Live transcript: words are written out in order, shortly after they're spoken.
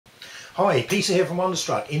Hi, Peter here from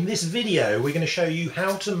Wonderstruck. In this video we're going to show you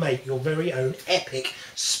how to make your very own epic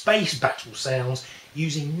space battle sounds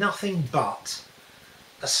using nothing but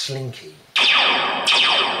a Slinky.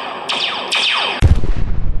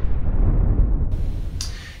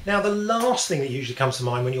 Now the last thing that usually comes to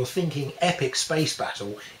mind when you're thinking epic space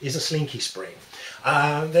battle is a Slinky spring.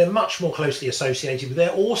 They're much more closely associated with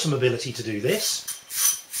their awesome ability to do this,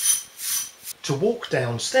 to walk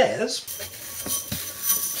downstairs,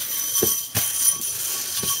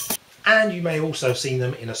 and you may also have seen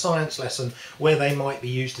them in a science lesson where they might be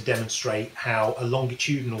used to demonstrate how a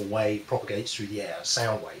longitudinal wave propagates through the air, a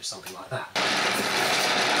sound wave, something like that.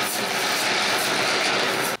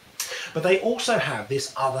 But they also have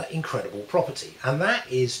this other incredible property, and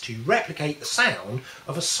that is to replicate the sound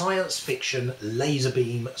of a science fiction laser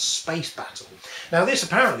beam space battle. Now this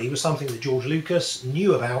apparently was something that George Lucas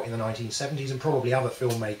knew about in the 1970s and probably other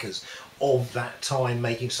filmmakers of that time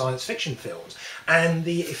making science fiction films. And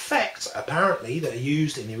the effects apparently that are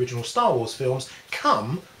used in the original Star Wars films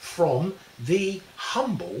come from the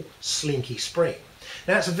humble Slinky spring.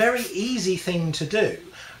 Now it's a very easy thing to do.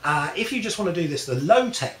 If you just want to do this the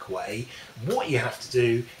low-tech way, what you have to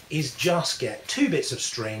do is just get two bits of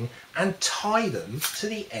string and tie them to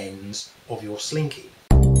the ends of your Slinky.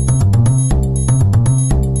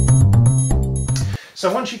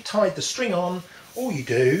 So once you've tied the string on, all you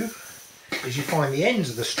do is you find the ends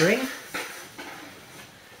of the string,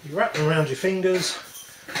 you wrap them around your fingers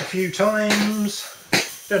a few times.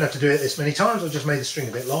 Don't have to do it this many times, I've just made the string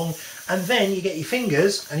a bit long, and then you get your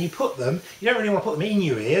fingers and you put them, you don't really want to put them in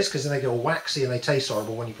your ears because then they get all waxy and they taste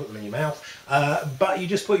horrible when you put them in your mouth, but you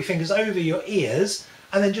just put your fingers over your ears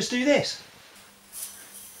and then just do this.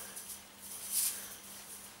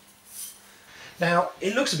 Now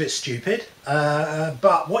it looks a bit stupid,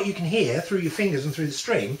 but what you can hear through your fingers and through the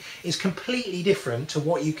string is completely different to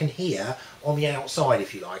what you can hear on the outside,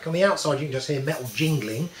 if you like. On the outside you can just hear metal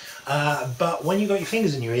jingling, but when you've got your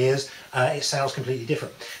fingers in your ears it sounds completely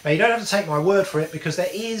different. Now you don't have to take my word for it, because there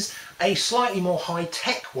is a slightly more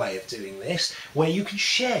high-tech way of doing this where you can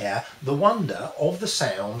share the wonder of the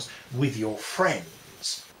sounds with your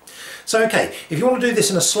friends. So okay, if you want to do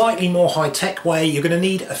this in a slightly more high-tech way, you're going to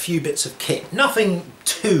need a few bits of kit. Nothing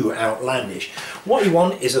too outlandish. What you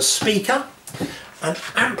want is a speaker, an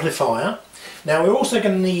amplifier. Now we're also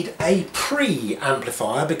going to need a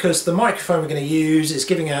pre-amplifier because the microphone we're going to use is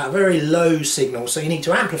giving out a very low signal, so you need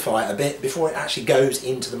to amplify it a bit before it actually goes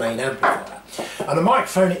into the main amplifier. And the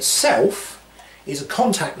microphone itself is a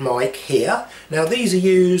contact mic here. Now these are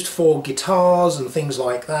used for guitars and things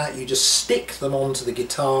like that. You just stick them onto the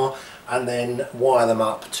guitar and then wire them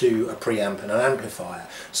up to a preamp and an amplifier.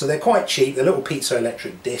 So they're quite cheap, they're little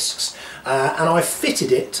piezoelectric discs, and I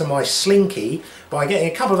fitted it to my Slinky by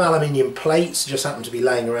getting a couple of aluminium plates, just happened to be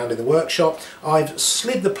laying around in the workshop. I've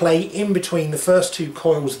slid the plate in between the first two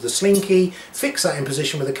coils of the Slinky, fixed that in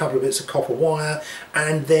position with a couple of bits of copper wire,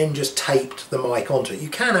 and then just taped the mic onto it. You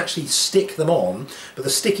can actually stick them on, but the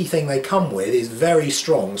sticky thing they come with is very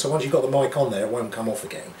strong, so once you've got the mic on there it won't come off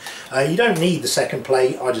again. You don't need the second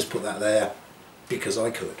plate, I just put that there because I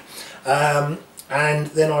could. And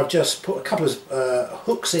then I've just put a couple of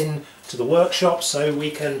hooks in to the workshop so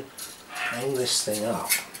we can hang this thing up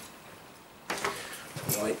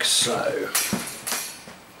like so.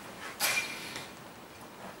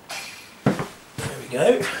 There we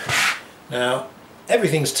go. Now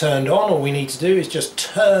everything's turned on, all we need to do is just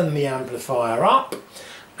turn the amplifier up,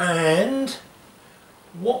 and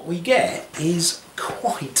what we get is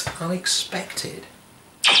quite unexpected.